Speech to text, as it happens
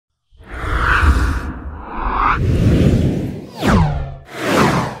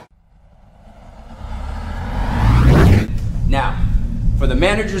the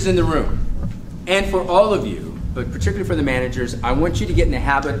managers in the room, and for all of you, but particularly for the managers, I want you to get in the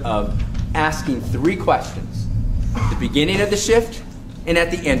habit of asking 3 questions. At the beginning of the shift and at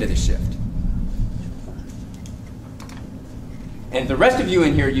the end of the shift. And the rest of you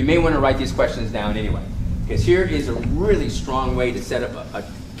in here, you may want to write these questions down anyway, because here is a really strong way to set up a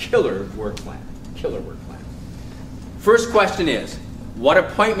killer work plan. Killer work plan. First question is, what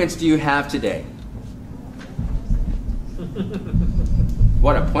appointments do you have today?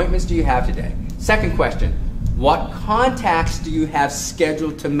 What appointments do you have today? Second question, what contacts do you have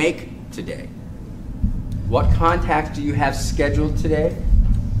scheduled to make today? What contacts do you have scheduled today?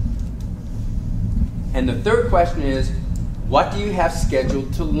 And the third question is, what do you have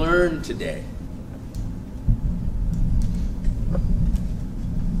scheduled to learn today?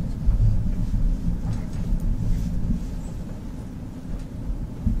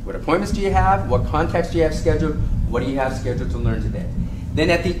 What appointments do you have? What contacts do you have scheduled? What do you have scheduled to learn today? Then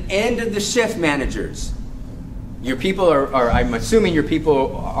at the end of the shift, managers, your people are I'm assuming your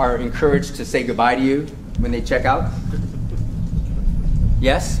people are encouraged to say goodbye to you when they check out?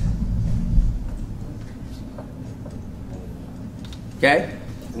 Yes? Okay?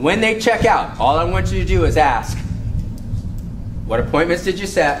 When they check out, all I want you to do is ask, what appointments did you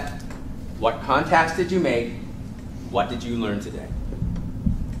set? What contacts did you make? What did you learn today?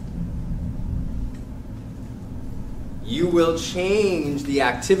 You will change the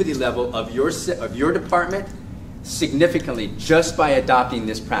activity level of your department significantly just by adopting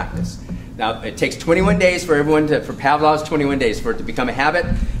this practice. Now, it takes 21 days for everyone to, for Pavlov's 21 days for it to become a habit,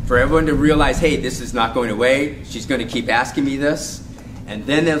 for everyone to realize, hey, this is not going away. She's going to keep asking me this. And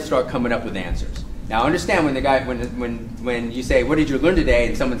then they'll start coming up with answers. Now, understand when the guy, when you say, what did you learn today?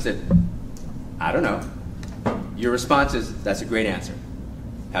 And someone said, I don't know. Your response is, that's a great answer.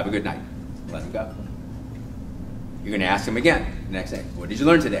 Have a good night. Let them go. You're going to ask them again the next day. What did you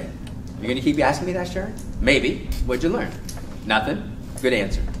learn today? You're going to keep asking me that, Sharon? Maybe. What'd you learn? Nothing. Good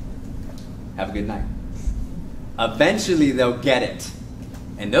answer. Have a good night. Eventually, they'll get it.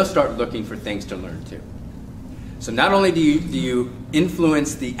 And they'll start looking for things to learn, too. So not only do you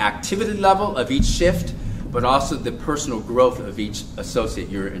influence the activity level of each shift, but also the personal growth of each associate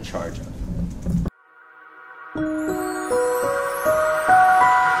you're in charge of.